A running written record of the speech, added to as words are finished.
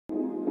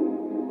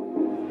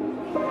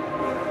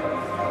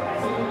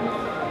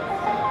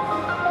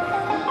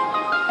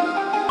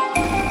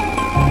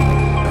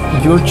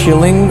you're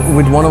chilling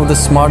with one of the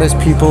smartest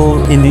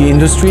people in the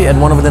industry at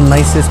one of the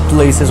nicest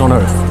places on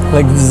earth.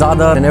 Like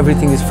Zada and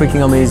everything is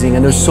freaking amazing,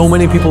 and there's so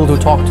many people to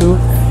talk to.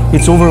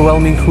 It's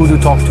overwhelming who to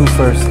talk to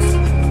first.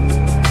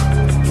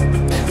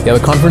 Yeah,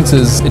 the conference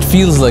it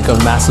feels like a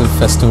massive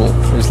festival.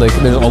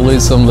 There's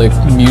always some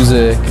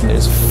music, and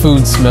there's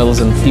food smells,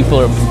 and people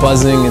are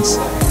buzzing. It's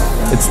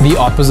the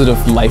opposite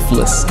of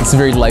lifeless. It's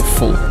very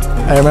lifeful.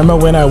 I remember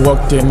when I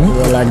walked in, we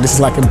were like, this is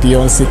like a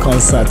Beyonce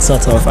concert,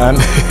 sort of, and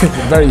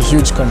very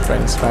huge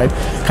conference, right?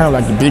 Kind of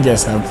like the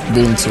biggest I've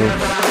been to.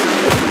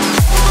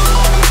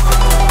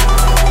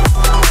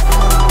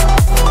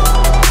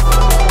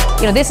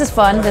 You know, this is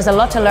fun. There's a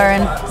lot to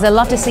learn. There's a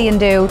lot to see and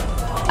do.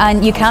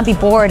 And you can't be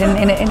bored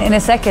in a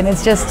second.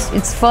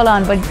 It's full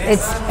on, but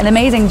it's an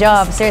amazing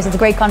job. Seriously, it's a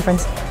great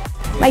conference.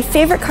 My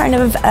favorite kind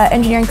of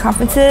engineering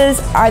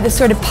conferences are the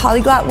sort of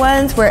polyglot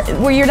ones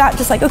where you're not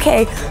just like,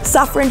 okay,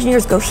 software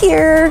engineers go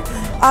here,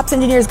 ops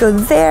engineers go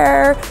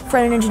there,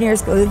 front-end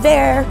engineers go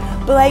there,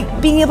 but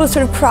like being able to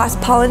sort of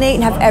cross-pollinate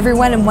and have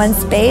everyone in one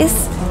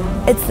space,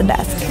 it's the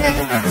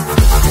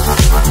best.